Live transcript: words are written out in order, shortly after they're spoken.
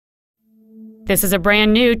This is a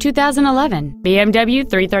brand new 2011 BMW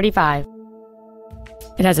 335.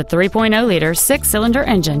 It has a 3.0-liter six-cylinder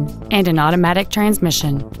engine and an automatic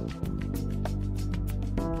transmission.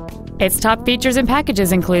 Its top features and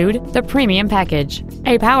packages include the Premium Package,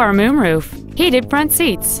 a power moonroof, heated front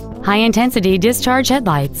seats, high-intensity discharge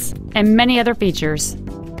headlights, and many other features.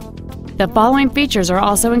 The following features are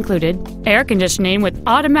also included: air conditioning with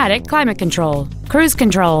automatic climate control, cruise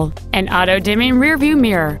control, an auto-dimming rearview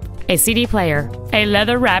mirror, a CD player, a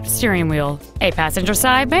leather-wrapped steering wheel, a passenger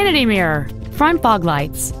side vanity mirror, front fog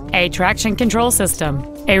lights, a traction control system,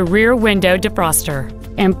 a rear window defroster,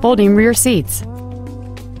 and folding rear seats.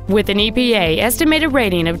 With an EPA estimated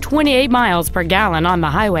rating of 28 miles per gallon on the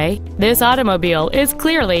highway, this automobile is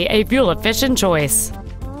clearly a fuel-efficient choice.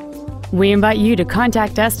 We invite you to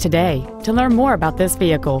contact us today to learn more about this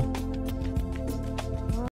vehicle.